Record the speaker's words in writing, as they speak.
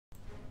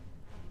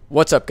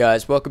What's up,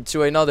 guys? Welcome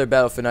to another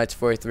Battlefield Knights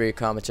 43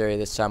 commentary,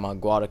 this time on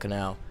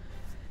Guadalcanal.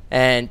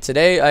 And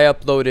today I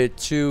uploaded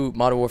two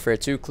Modern Warfare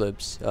 2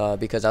 clips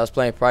because I was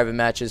playing private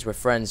matches with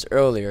friends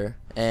earlier,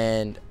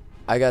 and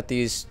I got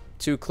these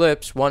two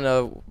clips. One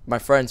of my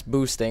friends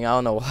boosting. I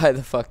don't know why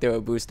the fuck they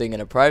were boosting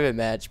in a private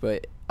match,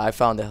 but I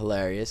found it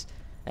hilarious.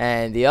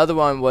 And the other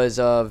one was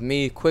of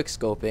me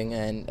quickscoping,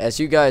 and as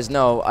you guys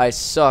know, I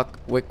suck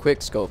with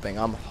quickscoping.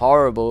 I'm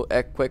horrible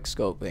at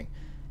quickscoping.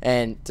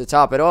 And to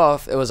top it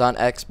off, it was on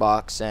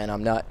Xbox, and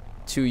I'm not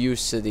too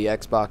used to the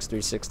Xbox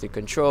 360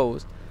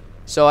 controls.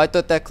 So I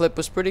thought that clip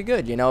was pretty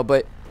good, you know,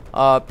 but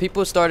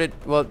people started,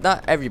 well,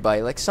 not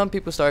everybody, like some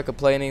people started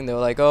complaining. They were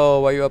like,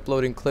 oh, why are you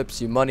uploading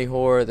clips, you money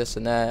whore, this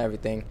and that,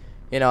 everything.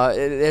 You know,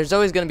 there's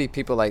always going to be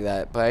people like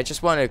that, but I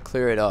just wanted to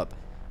clear it up.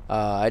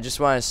 I just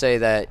want to say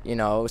that, you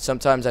know,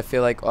 sometimes I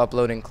feel like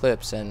uploading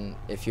clips, and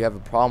if you have a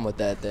problem with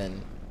that,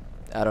 then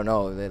I don't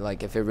know,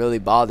 like if it really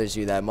bothers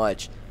you that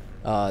much,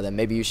 then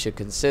maybe you should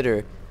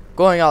consider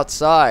going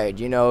outside,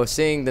 you know,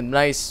 seeing the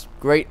nice,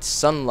 great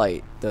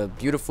sunlight, the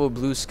beautiful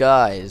blue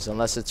skies,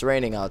 unless it's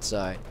raining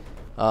outside.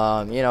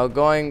 You know,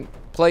 going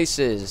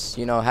places,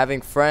 you know,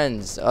 having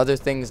friends, other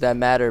things that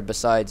matter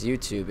besides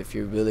YouTube if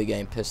you're really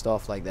getting pissed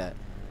off like that.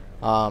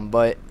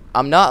 But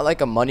I'm not like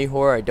a money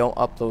whore. I don't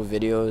upload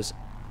videos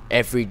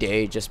every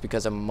day just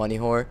because I'm a money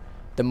whore.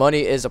 The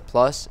money is a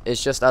plus.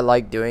 It's just I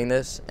like doing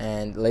this,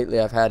 and lately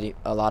I've had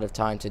a lot of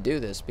time to do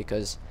this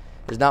because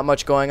there's not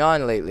much going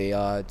on lately.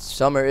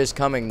 Summer is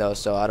coming though,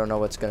 so I don't know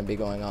what's going to be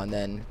going on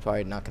then.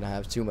 Probably not going to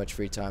have too much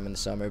free time in the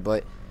summer,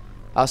 but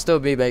I'll still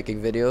be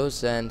making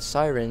videos and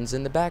sirens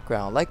in the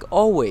background, like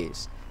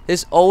always.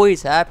 This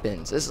always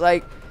happens. It's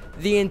like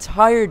the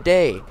entire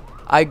day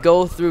I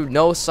go through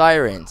no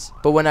sirens,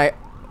 but when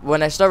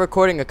I start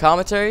recording a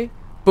commentary,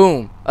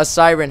 boom, a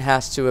siren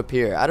has to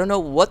appear. I don't know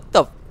what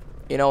the,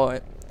 you know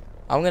what?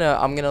 I'm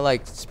gonna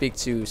like speak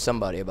to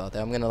somebody about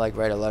that. I'm gonna like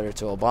write a letter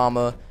to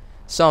Obama.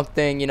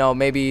 Something, you know,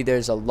 maybe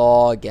there's a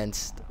law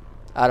against,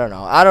 I don't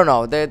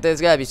know,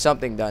 there's gotta be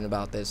something done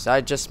about this.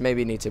 I just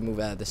maybe need to move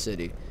out of the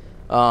city.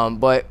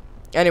 But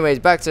anyways,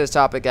 back to the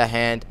topic at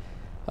hand.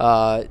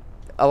 A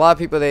lot of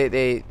people,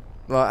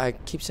 well, I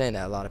keep saying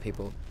that, a lot of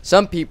people,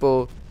 some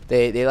people,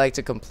 they like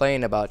to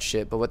complain about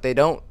shit, but what they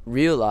don't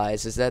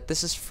realize is that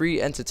this is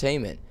free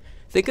entertainment.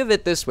 Think of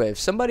it this way: if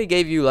somebody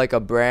gave you like a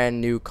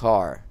brand new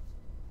car,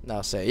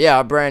 I'll say,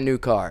 yeah, a brand new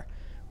car,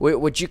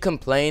 would you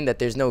complain that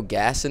there's no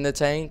gas in the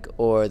tank,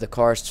 or the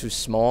car's too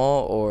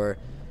small, or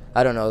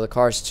I don't know, the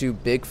car's too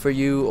big for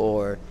you,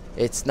 or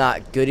it's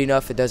not good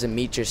enough, it doesn't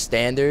meet your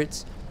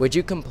standards? Would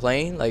you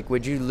complain? Like,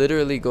 would you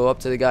literally go up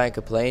to the guy and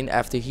complain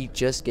after he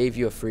just gave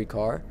you a free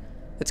car?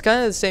 It's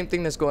kind of the same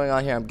thing that's going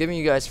on here. I'm giving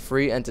you guys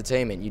free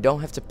entertainment. You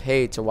don't have to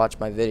pay to watch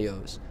my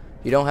videos.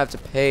 You don't have to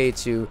pay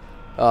to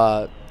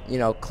you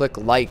know, click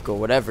like or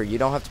whatever. You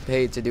don't have to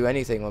pay to do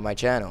anything with my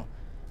channel.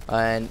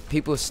 And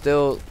people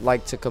still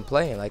like to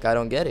complain. Like, I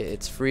don't get it.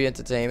 It's free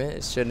entertainment.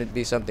 It shouldn't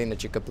be something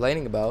that you're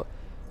complaining about.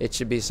 It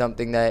should be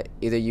something that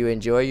either you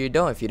enjoy or you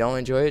don't. If you don't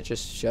enjoy it,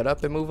 just shut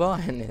up and move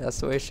on. That's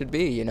the way it should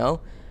be, you know.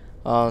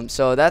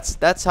 So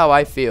that's how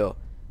I feel.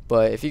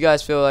 But if you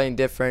guys feel any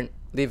different,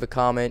 leave a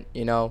comment,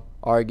 you know,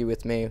 argue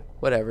with me,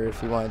 whatever,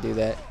 if you want to do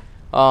that.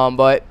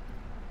 But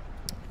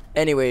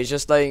anyways,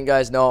 just letting you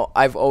guys know,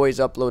 I've always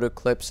uploaded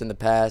clips in the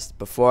past.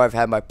 Before I've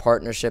had my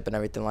partnership and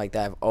everything like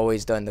that, I've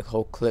always done the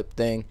whole clip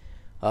thing.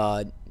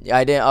 I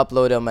didn't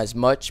upload them as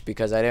much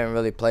because I didn't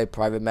really play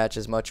private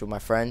matches much with my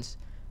friends.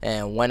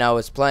 And when I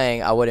was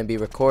playing, I wouldn't be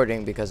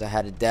recording because I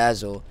had a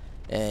dazzle,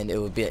 and it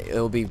would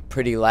be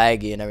pretty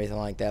laggy and everything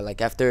like that.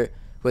 Like, after,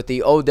 with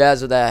the old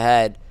dazzle that I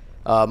had,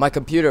 my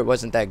computer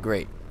wasn't that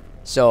great.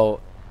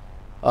 So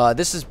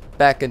this is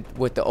back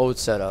with the old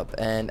setup,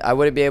 and I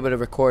wouldn't be able to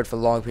record for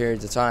long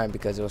periods of time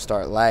because it will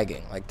start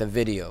lagging, like the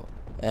video,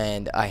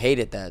 and I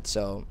hated that.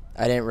 So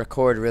I didn't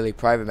record really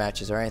private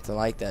matches or anything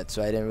like that,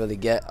 so I didn't really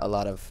get a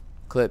lot of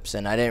clips,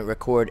 and I didn't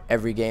record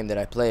every game that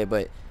I played.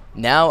 But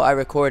now I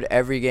record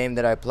every game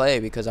that I play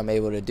because I'm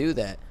able to do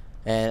that,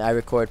 and I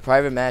record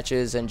private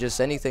matches and just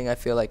anything I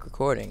feel like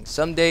recording.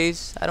 Some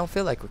days I don't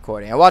feel like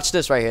recording. I watch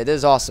this right here. This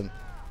is awesome.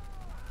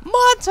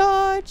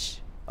 Montage.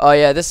 Oh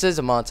yeah, this is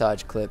a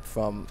montage clip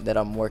from that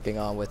I'm working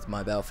on with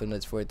my Battlefield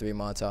Knights 43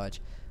 montage.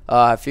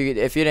 If you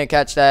didn't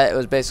catch that, it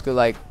was basically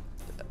like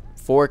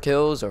 4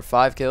 kills or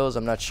 5 kills,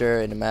 I'm not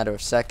sure, in a matter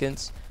of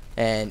seconds,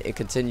 and it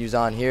continues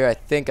on here. I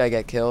think I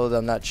get killed,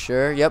 I'm not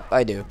sure. Yep,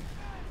 I do.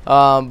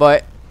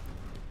 But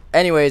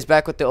anyways,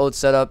 back with the old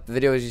setup,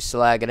 videos used to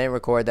lag. I didn't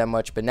record that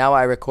much, but now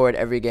I record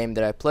every game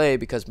that I play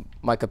because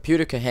my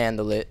computer can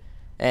handle it,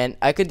 and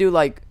I can do,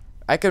 like,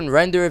 I can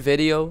render a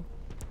video,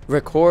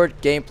 record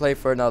gameplay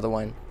for another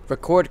one,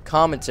 record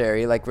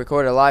commentary, like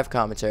record a live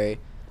commentary,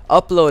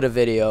 upload a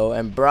video,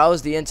 and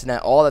browse the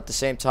internet all at the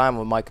same time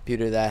with my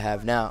computer that I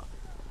have now.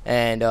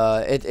 And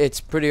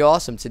it's pretty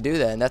awesome to do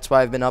that, and that's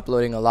why I've been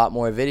uploading a lot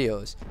more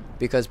videos.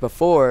 Because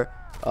before,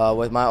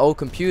 with my old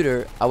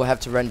computer, I would have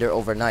to render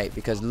overnight,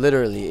 because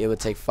literally it would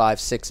take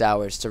 5-6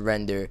 hours to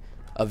render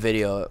a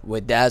video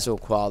with dazzle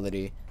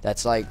quality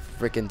that's like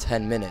freaking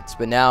 10 minutes.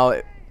 But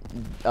now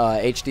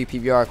HD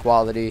PVR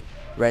quality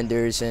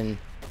renders in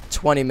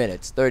 20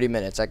 minutes, 30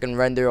 minutes. I can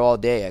render all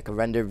day. I can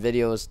render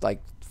videos,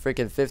 like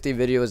freaking 50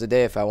 videos a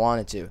day if I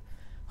wanted to.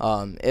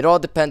 It all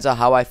depends on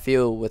how I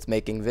feel with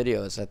making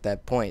videos at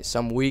that point.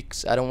 Some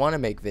weeks I don't want to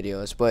make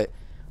videos, but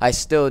I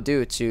still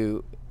do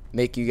to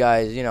make you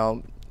guys, you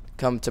know,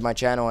 come to my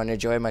channel and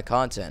enjoy my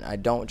content. I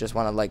don't just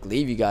want to like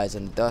leave you guys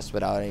in the dust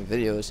without any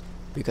videos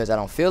because I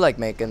don't feel like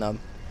making them.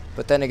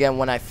 But then again,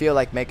 when I feel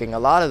like making a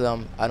lot of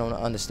them, I don't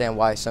understand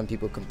why some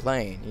people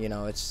complain. You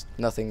know, it's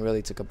nothing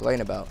really to complain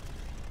about.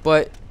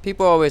 But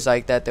people are always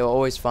like that. They'll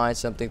always find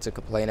something to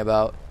complain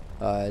about.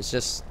 It's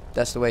just,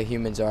 that's the way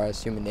humans are.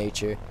 It's human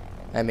nature.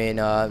 I mean,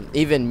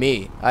 even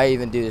me, I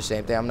even do the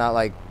same thing. I'm not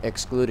like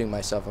excluding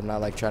myself. I'm not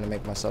like trying to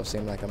make myself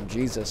seem like I'm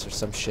Jesus or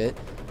some shit.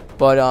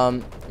 But,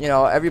 you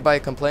know, everybody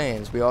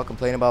complains. We all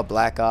complain about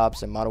Black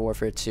Ops and Modern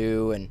Warfare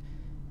 2 and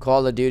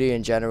Call of Duty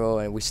in general,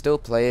 and we still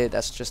play it.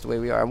 That's just the way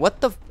we are.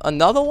 What the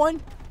another one?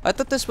 I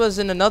thought this was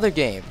in another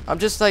game. I'm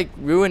just like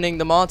ruining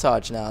the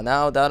montage now.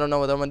 Now I don't know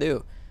what I'm gonna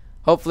do.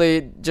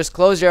 Hopefully, just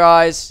close your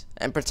eyes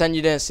and pretend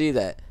you didn't see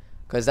that,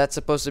 because that's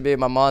supposed to be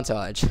my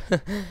montage.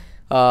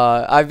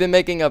 I've been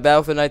making a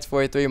Battlefield Nights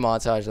 43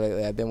 montage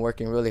lately. I've been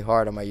working really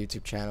hard on my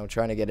YouTube channel,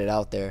 trying to get it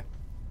out there.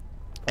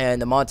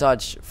 And the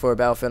montage for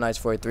Battlefield Nights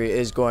 43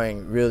 is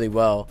going really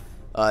well.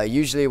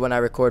 Usually when I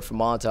record for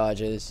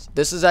montages,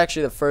 this is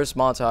actually the first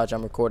montage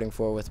I'm recording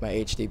for with my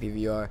HD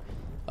PVR.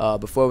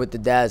 Before with the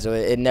Dazzle,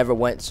 it never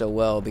went so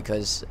well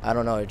because, I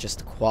don't know, just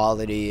the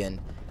quality and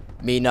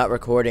me not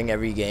recording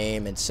every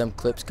game and some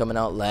clips coming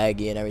out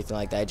laggy and everything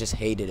like that. I just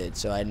hated it,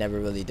 so I never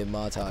really did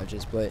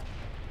montages. But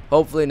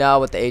hopefully now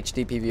with the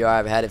HD PVR,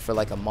 I've had it for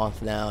like a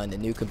month now, and the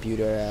new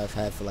computer I've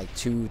had for like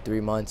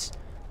 2-3 months.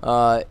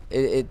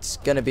 It's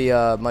gonna be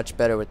much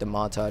better with the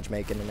montage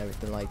making and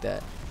everything like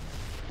that.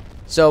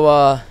 So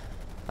I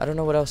don't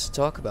know what else to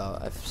talk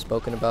about. I've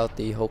spoken about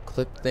the whole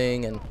clip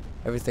thing and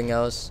everything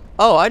else.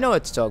 Oh, I know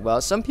what to talk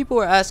about. Some people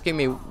were asking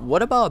me,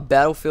 what about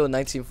Battlefield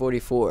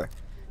 1944?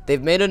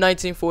 They've made a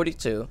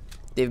 1942.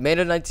 They've made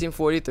a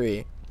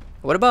 1943.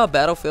 What about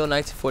Battlefield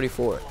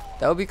 1944?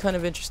 That would be kind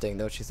of interesting,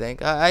 don't you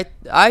think?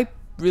 I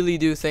really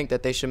do think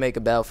that they should make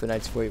a Battlefield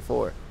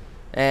 1944.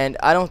 And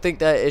I don't think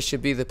that it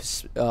should be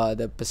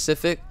the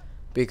Pacific,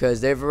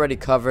 because they've already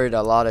covered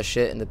a lot of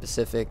shit in the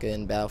Pacific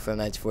in Battlefield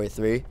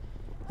 1943.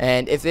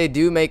 And if they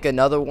do make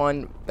another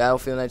one,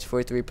 Battlefield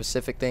 1943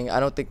 Pacific thing, I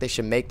don't think they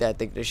should make that. I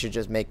think they should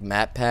just make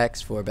map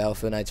packs for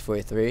Battlefield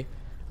 1943.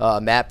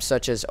 Maps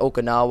such as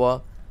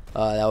Okinawa,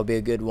 that would be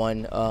a good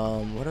one.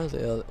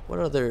 What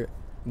other?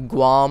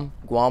 Guam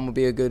would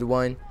be a good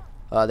one.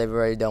 They've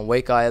already done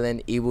Wake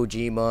Island, Iwo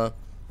Jima,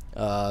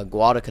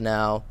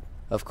 Guadalcanal,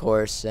 of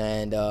course,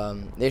 and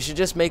they should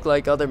just make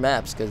like other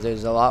maps, because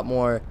there's a lot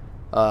more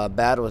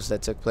battles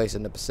that took place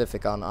in the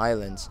Pacific on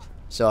islands.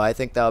 So I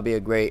think that would be a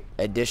great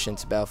addition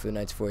to Battlefield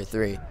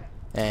 1943.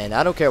 And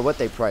I don't care what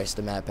they price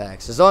the map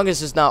packs, as long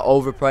as it's not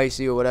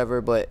overpricey or whatever.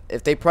 But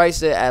if they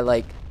price it at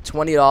like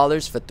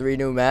 $20 for 3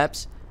 new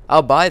maps,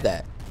 I'll buy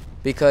that.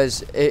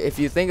 Because if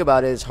you think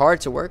about it, it's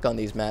hard to work on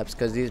these maps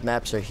because these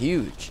maps are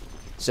huge.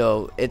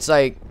 So it's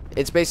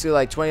basically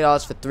like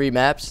 $20 for 3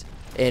 maps.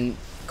 In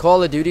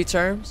Call of Duty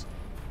terms,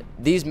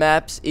 these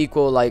maps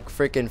equal like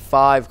freaking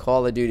 5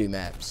 Call of Duty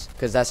maps,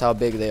 because that's how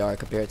big they are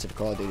compared to the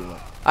Call of Duty one.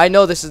 I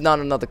know this is not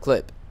another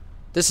clip.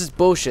 This is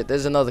bullshit.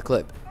 There's another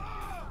clip.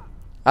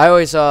 I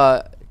always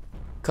cut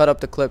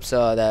up the clips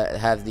that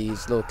have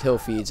these little kill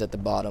feeds at the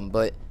bottom,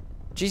 but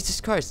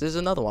Jesus Christ, there's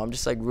another one. I'm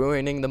just like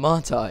ruining the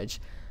montage.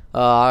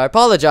 I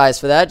apologize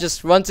for that.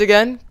 Just once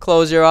again,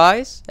 close your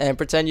eyes and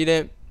pretend you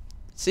didn't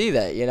see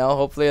that, you know.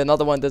 Hopefully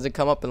another one doesn't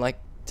come up in like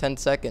 10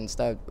 seconds.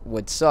 That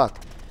would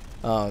suck.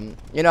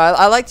 You know,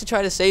 I like to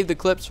try to save the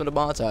clips for the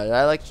montage.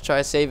 I like to try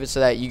to save it so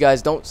that you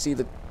guys don't see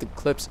the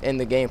clips in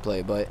the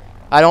gameplay, but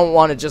I don't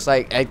want to just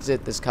like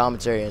exit this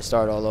commentary and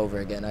start all over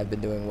again. I've been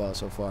doing well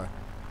so far.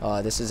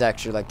 This is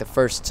actually like the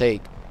first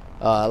take.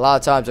 A lot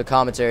of times with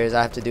commentaries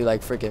I have to do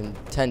like freaking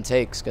 10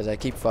 takes because I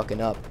keep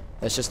fucking up.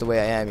 That's just the way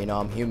I am, you know.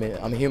 I'm human.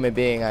 I'm a human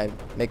being. I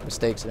make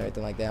mistakes and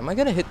everything like that. Am I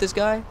gonna hit this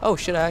guy? Oh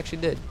shit, I actually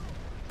did.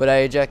 But I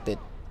ejected.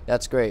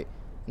 That's great.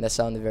 And that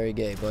sounded very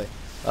gay, but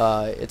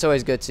it's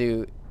always good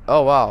to...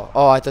 Oh wow.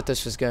 Oh, I thought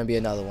this was gonna be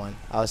another one.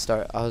 I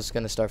was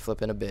gonna start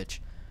flipping a bitch.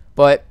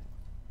 But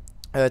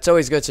it's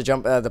always good to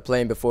jump out of the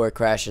plane before it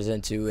crashes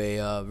into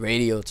a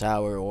radio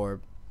tower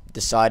or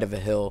the side of a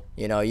hill.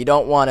 You know, you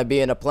don't want to be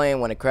in a plane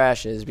when it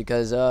crashes,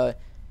 because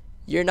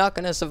you're not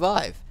gonna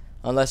survive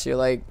unless you're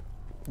like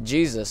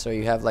Jesus or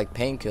you have like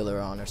painkiller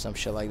on or some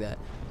shit like that.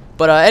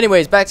 But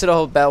anyways, back to the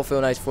whole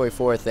Battlefield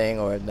 1944 thing,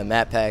 or the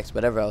map packs,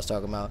 whatever I was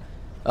talking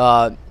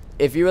about.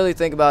 If you really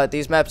think about it,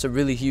 these maps are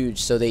really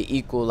huge, so they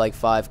equal like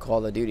 5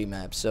 Call of Duty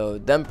maps. So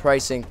them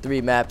pricing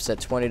 3 maps at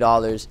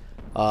 $20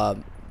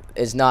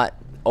 is not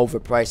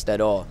overpriced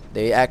at all.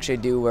 They actually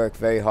do work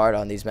very hard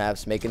on these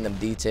maps, making them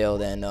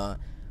detailed, and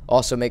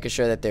also making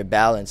sure that they're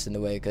balanced in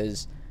the way,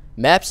 because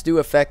maps do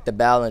affect the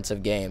balance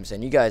of games,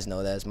 and you guys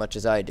know that as much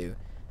as I do.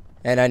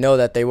 And I know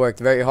that they worked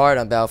very hard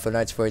on Battlefield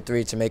Knights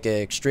 43 to make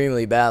it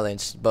extremely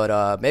balanced.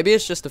 But maybe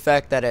it's just the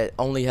fact that it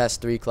only has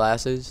 3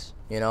 classes,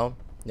 you know,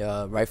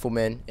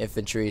 Rifleman,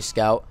 Infantry,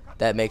 Scout.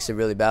 That makes it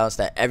really balanced,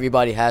 that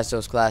everybody has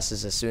those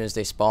classes as soon as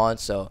they spawn.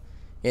 So,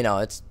 you know,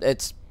 it's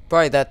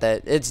probably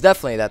it's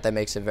definitely that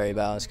makes it very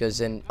balanced.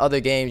 Because in other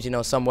games, you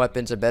know, some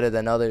weapons are better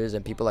than others,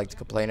 and people like to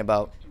complain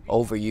about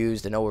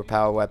overused and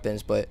overpowered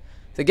weapons. But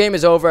the game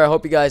is over. I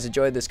hope you guys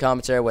enjoyed this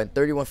commentary. I went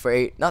 31 for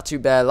 8. Not too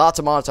bad. Lots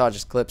of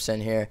montages clips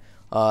in here.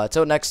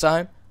 Until next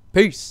time,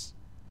 peace.